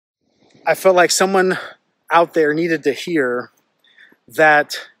I felt like someone out there needed to hear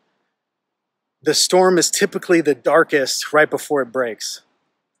that the storm is typically the darkest right before it breaks,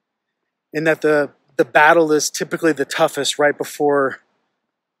 and that the battle is typically the toughest right before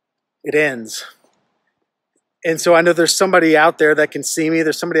it ends. And so I know there's somebody out there that can see me.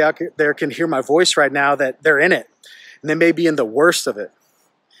 There's somebody out there can hear my voice right now that they're in it, and they may be in the worst of it.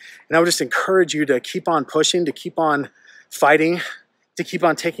 And I would just encourage you to keep on pushing, to keep on fighting, to keep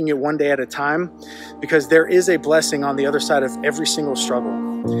on taking it one day at a time, because there is a blessing on the other side of every single struggle.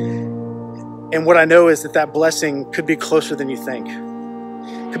 And what I know is that that blessing could be closer than you think.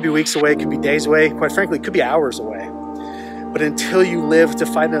 It could be weeks away, it could be days away, quite frankly, it could be hours away. But until you live to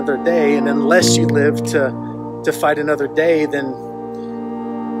fight another day, and unless you live to fight another day, then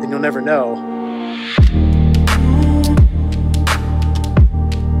you'll never know.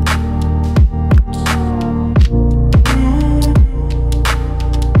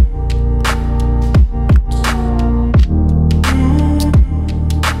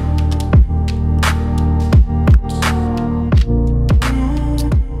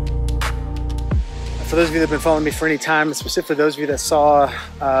 For those of you that have been following me for any time, and specifically those of you that saw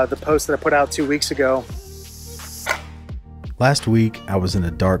the post that I put out 2 weeks ago. Last week, I was in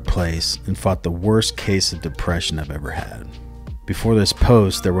a dark place and fought the worst case of depression I've ever had. Before this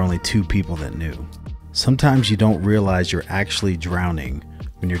post, there were only 2 people that knew. Sometimes you don't realize you're actually drowning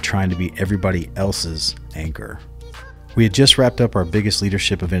when you're trying to be everybody else's anchor. We had just wrapped up our biggest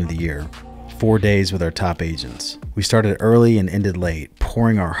leadership event of the year, 4 days with our top agents. We started early and ended late,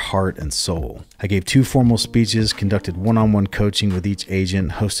 pouring our heart and soul. I gave 2 formal speeches, conducted one-on-one coaching with each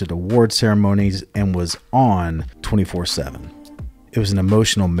agent, hosted award ceremonies, and was on 24/7. It was an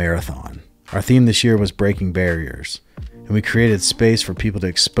emotional marathon. Our theme this year was breaking barriers, and we created space for people to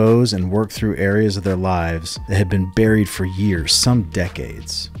expose and work through areas of their lives that had been buried for years, some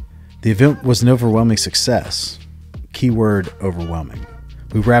decades. The event was an overwhelming success. Keyword, overwhelming.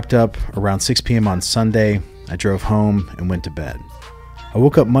 We wrapped up around 6 p.m. on Sunday. I drove home and went to bed. I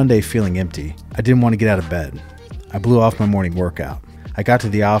woke up Monday feeling empty. I didn't want to get out of bed. I blew off my morning workout. I got to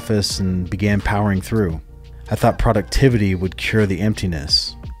the office and began powering through. I thought productivity would cure the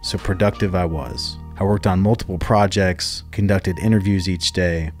emptiness, so productive I was. I worked on multiple projects, conducted interviews each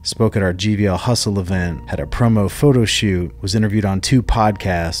day, spoke at our GVL Hustle event, had a promo photo shoot, was interviewed on 2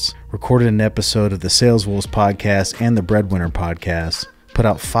 podcasts, recorded an episode of the Sales Wolves podcast and the Breadwinner podcast, put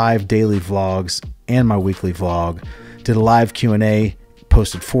out 5 daily vlogs and my weekly vlog, did a live Q&A,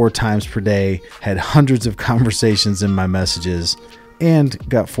 posted 4 times per day, had hundreds of conversations in my messages, and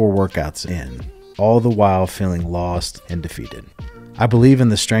got 4 workouts in, all the while feeling lost and defeated. I believe in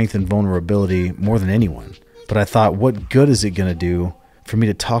the strength and vulnerability more than anyone, but I thought, what good is it going to do for me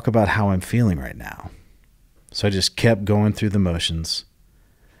to talk about how I'm feeling right now? So I just kept going through the motions.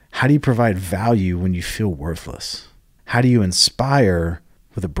 How do you provide value when you feel worthless? How do you inspire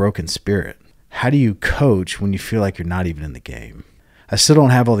with a broken spirit? How do you coach when you feel like you're not even in the game? I still don't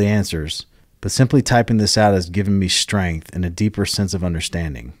have all the answers, but simply typing this out has given me strength and a deeper sense of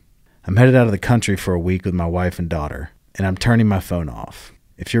understanding. I'm headed out of the country for a week with my wife and daughter, and I'm turning my phone off.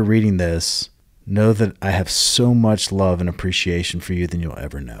 If you're reading this, know that I have so much love and appreciation for you than you'll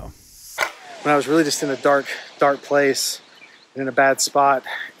ever know. When I was really just in a dark place, in a bad spot,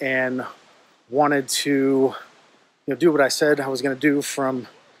 and wanted to do what I said I was going to do from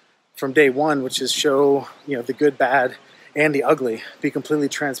day one, which is show the good, bad, and the ugly, be completely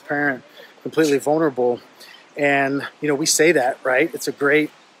transparent, completely vulnerable. And we say that, right? It's a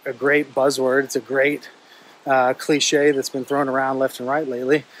great buzzword. It's a great cliche that's been thrown around left and right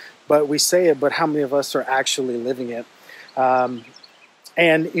lately. But we say it, but how many of us are actually living it? And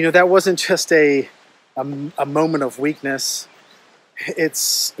that wasn't just a moment of weakness.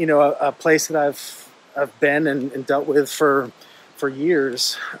 It's a place that I've been and dealt with for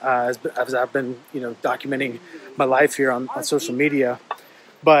years as I've been documenting my life here on social media.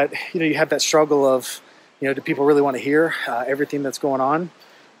 But you have that struggle of do people really want to hear everything that's going on?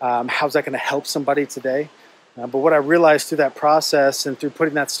 How's that going to help somebody today? But what I realized through that process and through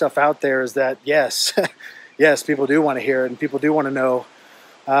putting that stuff out there is that yes, people do want to hear it, and people do want to know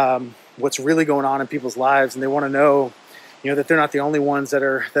what's really going on in people's lives, and they want to know that they're not the only ones that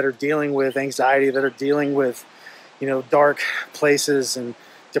are dealing with anxiety, that are dealing with dark places and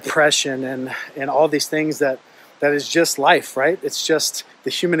depression and all these things that is just life, right? It's just the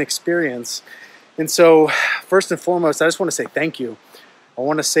human experience. And so first and foremost, I just want to say thank you. I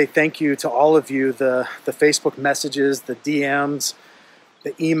want to say thank you to all of you, the Facebook messages, the DMs,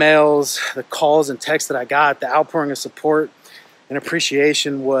 the emails, the calls and texts that I got. The outpouring of support and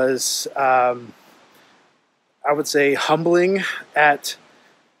appreciation was, I would say, humbling at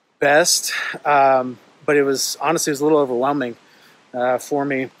best, but it was honestly, it was a little overwhelming for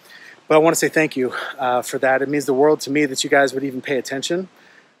me. But I want to say thank you for that. It means the world to me that you guys would even pay attention,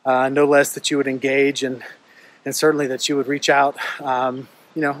 no less that you would engage, and certainly that you would reach out,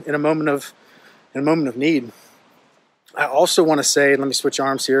 in a moment of need. I also want to say, let me switch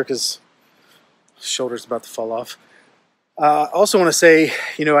arms here because shoulder's about to fall off. I also want to say,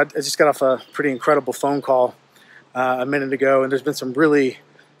 I just got off a pretty incredible phone call a minute ago, and there's been some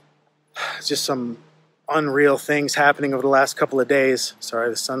unreal things happening over the last couple of days. Sorry,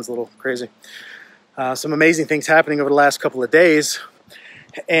 the sun's a little crazy. Some amazing things happening over the last couple of days,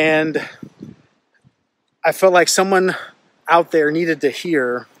 and I felt like someone out there needed to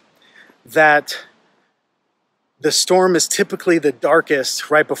hear that the storm is typically the darkest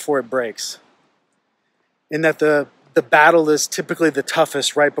right before it breaks, and that the battle is typically the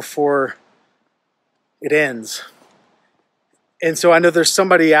toughest right before it ends. And so I know there's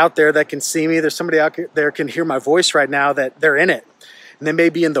somebody out there that can see me. There's somebody out there can hear my voice right now that they're in it, and they may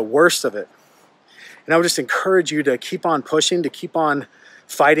be in the worst of it. And I would just encourage you to keep on pushing, to keep on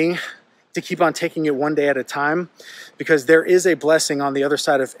fighting, to keep on taking it one day at a time, because there is a blessing on the other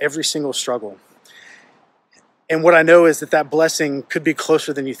side of every single struggle. And what I know is that blessing could be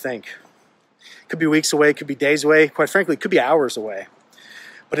closer than you think. It could be weeks away, it could be days away, quite frankly, it could be hours away.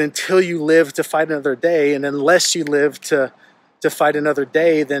 But until you live to fight another day, and unless you live to fight another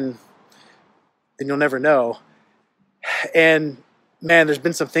day, then you'll never know. And man, there's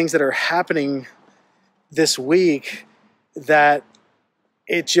been some things that are happening this week that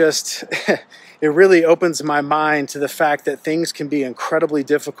it just, it really opens my mind to the fact that things can be incredibly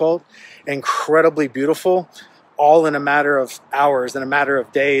difficult, incredibly beautiful, all in a matter of hours, in a matter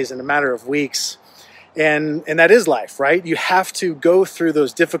of days, in a matter of weeks. And that is life, right? You have to go through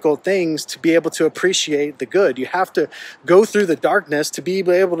those difficult things to be able to appreciate the good. You have to go through the darkness to be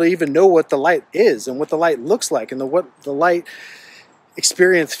able to even know what the light is and what the light looks like and what the light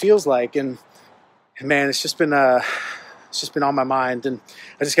experience feels like. And man, it's just been on my mind. And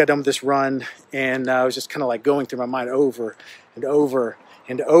I just got done with this run, and I was just kind of like going through my mind over and over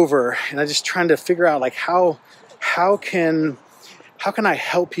and over. And I just trying to figure out like how can I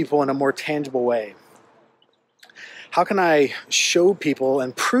help people in a more tangible way? How can I show people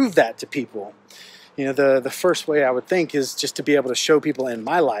and prove that to people? The first way I would think is just to be able to show people in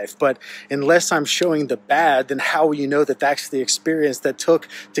my life. But unless I'm showing the bad, then how will you know that that's the experience that took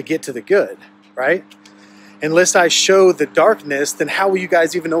to get to the good, right? Unless I show the darkness, then how will you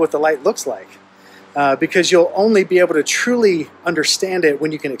guys even know what the light looks like? Because you'll only be able to truly understand it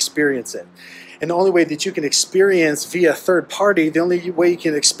when you can experience it. And the only way that you can experience via third party, the only way you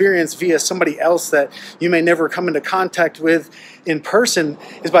can experience via somebody else that you may never come into contact with in person,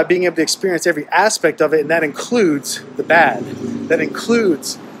 is by being able to experience every aspect of it. And that includes the bad, that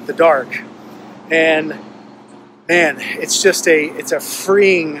includes the dark. And man, it's a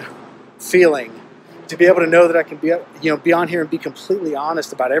freeing feeling to be able to know that I can be on here and be completely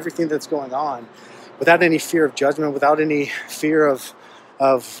honest about everything that's going on, without any fear of judgment, without any fear of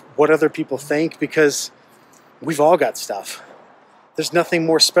what other people think, because we've all got stuff. There's nothing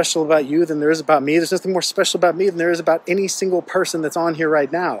more special about you than there is about me. There's nothing more special about me than there is about any single person that's on here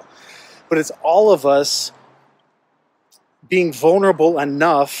right now. But it's all of us being vulnerable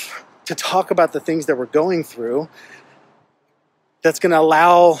enough to talk about the things that we're going through, that's going to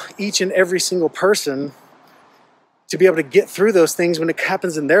allow each and every single person to be able to get through those things when it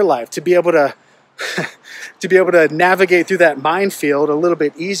happens in their life, to be able to navigate through that minefield a little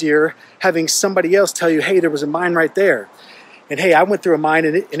bit easier, having somebody else tell you, hey, there was a mine right there. And hey, I went through a mine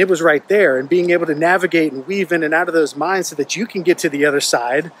and it was right there. And being able to navigate and weave in and out of those mines so that you can get to the other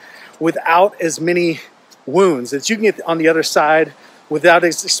side without as many wounds, that you can get on the other side without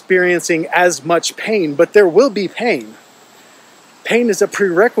experiencing as much pain. But there will be pain. Pain is a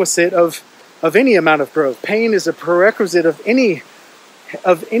prerequisite of any amount of growth. Pain is a prerequisite of any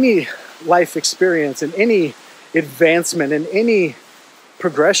life experience and any advancement and any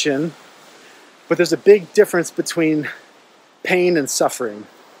progression. But there's a big difference between pain and suffering.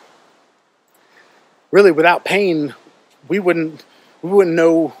 Really, without pain, we wouldn't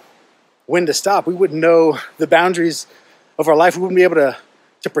know when to stop. We wouldn't know the boundaries of our life. We wouldn't be able to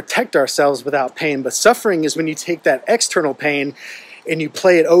protect ourselves without pain. But suffering is when you take that external pain and you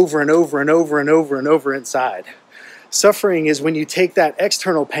play it over and over and over and over and over inside. Suffering is when you take that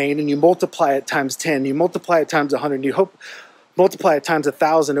external pain and you multiply it times 10, you multiply it times 100, and you multiply it times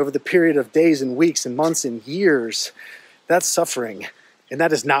 1,000 over the period of days and weeks and months and years. That's suffering, and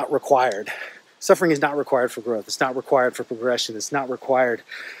that is not required. Suffering is not required for growth. It's not required for progression. It's not required,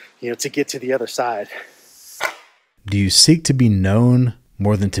 to get to the other side. Do you seek to be known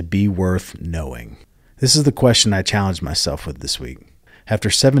more than to be worth knowing? This is the question I challenged myself with this week.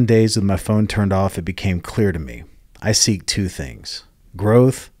 After 7 days with my phone turned off, it became clear to me. I seek two things: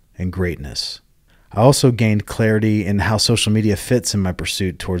 growth and greatness. I also gained clarity in how social media fits in my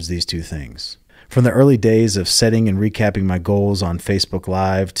pursuit towards these two things. From the early days of setting and recapping my goals on Facebook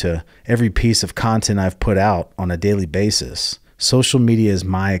Live to every piece of content I've put out on a daily basis, social media is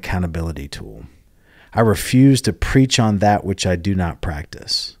my accountability tool. I refuse to preach on that which I do not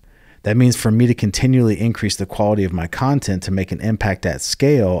practice. That means for me to continually increase the quality of my content to make an impact at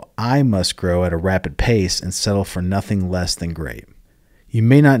scale, I must grow at a rapid pace and settle for nothing less than great. You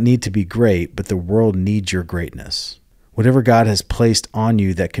may not need to be great, but the world needs your greatness. Whatever God has placed on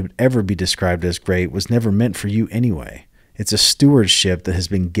you that could ever be described as great was never meant for you anyway. It's a stewardship that has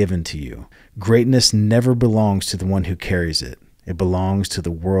been given to you. Greatness never belongs to the one who carries it. It belongs to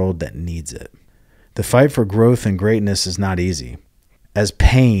the world that needs it. The fight for growth and greatness is not easy, as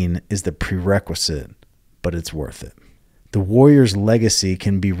pain is the prerequisite, but it's worth it. The warrior's legacy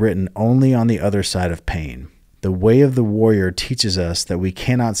can be written only on the other side of pain. The way of the warrior teaches us that we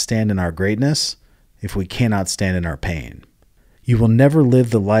cannot stand in our greatness if we cannot stand in our pain. You will never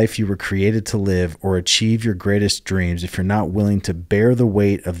live the life you were created to live or achieve your greatest dreams if you're not willing to bear the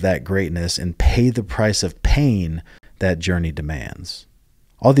weight of that greatness and pay the price of pain that journey demands.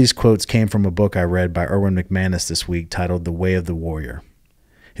 All these quotes came from a book I read by Erwin McManus this week titled The Way of the Warrior.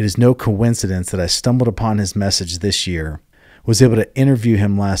 It is no coincidence that I stumbled upon his message this year, was able to interview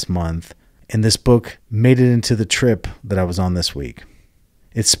him last month, and this book made it into the trip that I was on this week.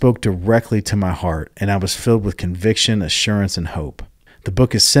 It spoke directly to my heart, and I was filled with conviction, assurance, and hope. The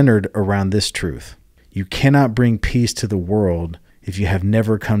book is centered around this truth: you cannot bring peace to the world if you have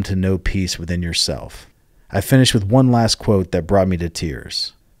never come to know peace within yourself. I finished with one last quote that brought me to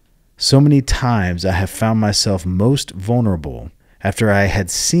tears. So many times I have found myself most vulnerable after I had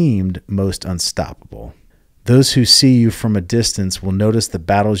seemed most unstoppable. Those who see you from a distance will notice the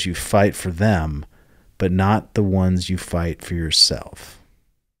battles you fight for them, but not the ones you fight for yourself.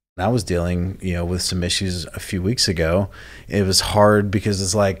 I was dealing, with some issues a few weeks ago. It was hard because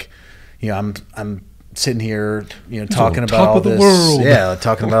it's like, I'm sitting here, talking about all this,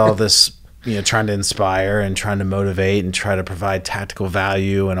 talking about all this, trying to inspire and trying to motivate and try to provide tactical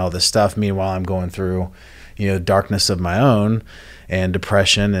value and all this stuff. Meanwhile, I'm going through, darkness of my own and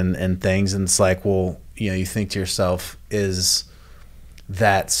depression and things. And it's like, well, you think to yourself, is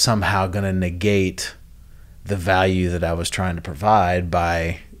that somehow going to negate the value that I was trying to provide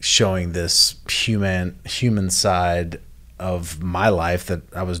by showing this human side of my life that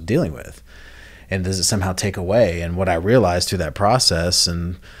I was dealing with? And does it somehow take away? And what I realized through that process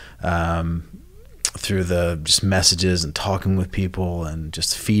and through the just messages and talking with people and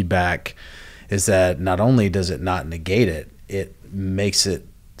just feedback is that not only does it not negate it, it makes it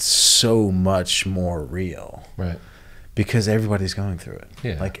so much more real. Right. Because everybody's going through it.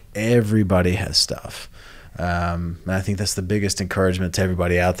 Yeah. Like everybody has stuff. And I think that's the biggest encouragement to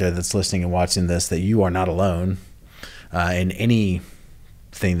everybody out there that's listening and watching this, that you are not alone in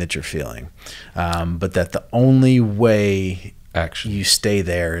anything that you're feeling. But that the only way you stay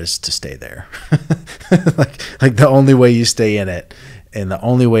there is to stay there. like the only way you stay in it and the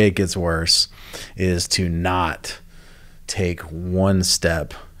only way it gets worse is to not take one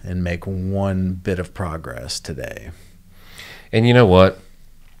step and make one bit of progress today. And you know what?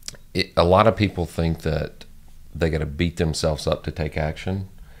 A lot of people think that they got to beat themselves up to take action.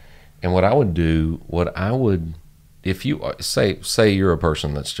 And what I would, if you say you're a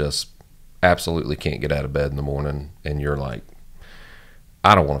person that's just absolutely can't get out of bed in the morning and you're like,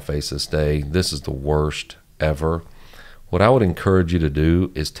 I don't want to face this day. This is the worst ever. What I would encourage you to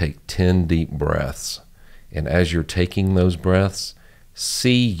do is take 10 deep breaths. And as you're taking those breaths,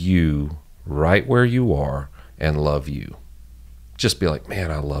 see you right where you are and love you. Just be like,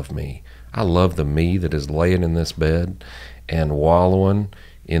 man, I love me. I love the me that is laying in this bed and wallowing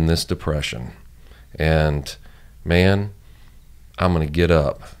in this depression. And man, I'm going to get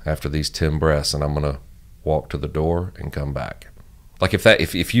up after these 10 breaths and I'm going to walk to the door and come back. Like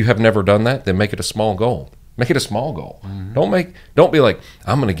if you have never done that, then make it a small goal. Make it a small goal. Mm-hmm. Don't be like,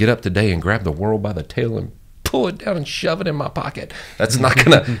 I'm going to get up today and grab the world by the tail and pull it down and shove it in my pocket. That's not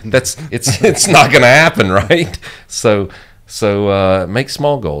gonna. It's not gonna happen, right? So make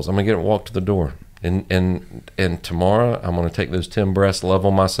small goals. I'm gonna walk to the door, and tomorrow I'm gonna take those 10 breaths, love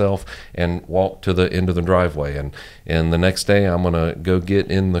on myself, and walk to the end of the driveway. And the next day I'm gonna go get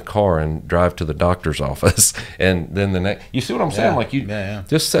in the car and drive to the doctor's office. And then the next, you see what I'm saying? Like you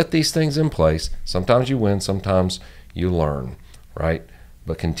just set these things in place. Sometimes you win, sometimes you learn, right?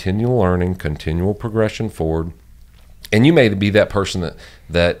 But continual learning, continual progression forward, And you may be that person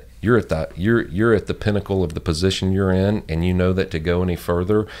that you're at the pinnacle of the position you're in, and you know that to go any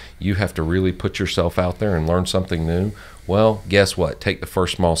further, you have to really put yourself out there and learn something new. Well, guess what? Take the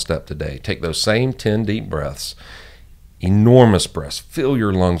first small step today. Take those same 10 deep breaths, enormous breaths. Fill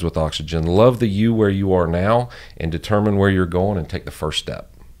your lungs with oxygen. Love the you where you are now, and determine where you're going, and take the first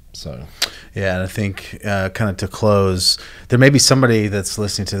step. So, yeah, and I think kind of to close, there may be somebody that's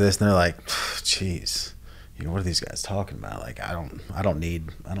listening to this and they're like, "Geez, what are these guys talking about? Like, I don't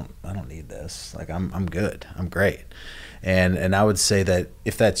need this. Like, I'm good. I'm great." And I would say that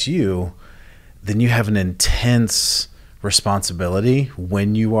if that's you, then you have an intense responsibility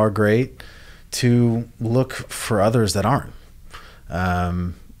when you are great to look for others that aren't.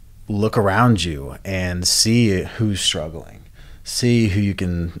 Look around you and see who's struggling. See who you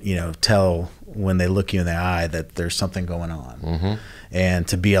can, tell when they look you in the eye that there's something going on, mm-hmm. and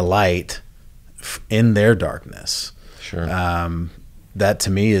to be a light in their darkness. Sure. That to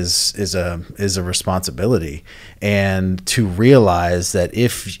me is a responsibility, and to realize that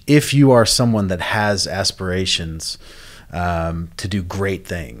if you are someone that has aspirations to do great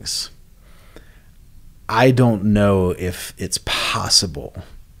things, I don't know if it's possible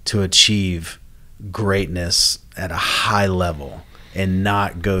to achieve greatness at a high level and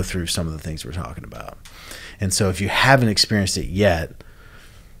not go through some of the things we're talking about. And so if you haven't experienced it yet,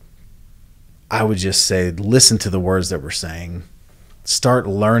 I would just say, listen to the words that we're saying. Start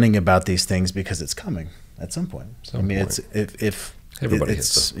learning about these things, because it's coming at some point. It's if everybody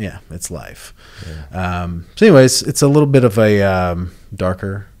hits it. Yeah, it's life. Yeah. So anyways, it's a little bit of a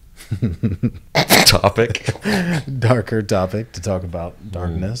darker topic to talk about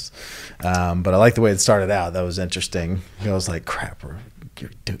darkness. But I like the way it started out. That was interesting. I was like, crap,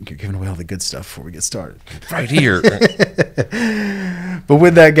 you're giving away all the good stuff before we get started. Right here. But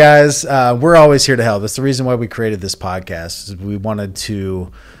with that, guys, we're always here to help. That's the reason why we created this podcast. Is we wanted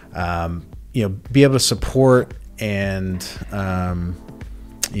to, be able to support and,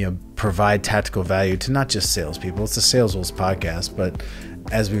 provide tactical value to not just salespeople. It's a Sales Wolves podcast, but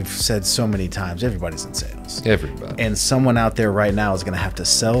as we've said so many times, everybody's in sales. Everybody. And someone out there right now is going to have to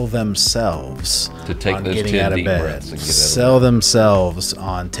sell themselves to take on those getting 10 out of deep bed. breaths and get out of Sell bed. themselves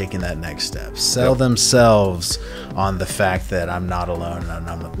on taking that next step. Sell themselves on the fact that I'm not alone and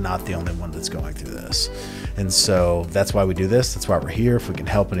I'm not the only one that's going through this. And so that's why we do this. That's why we're here. If we can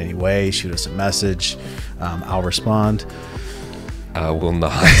help in any way, shoot us a message. I'll respond. I will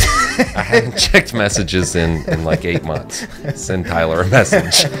not. I haven't checked messages in like 8 months. Send Tyler a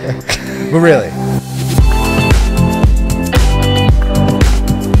message. But really,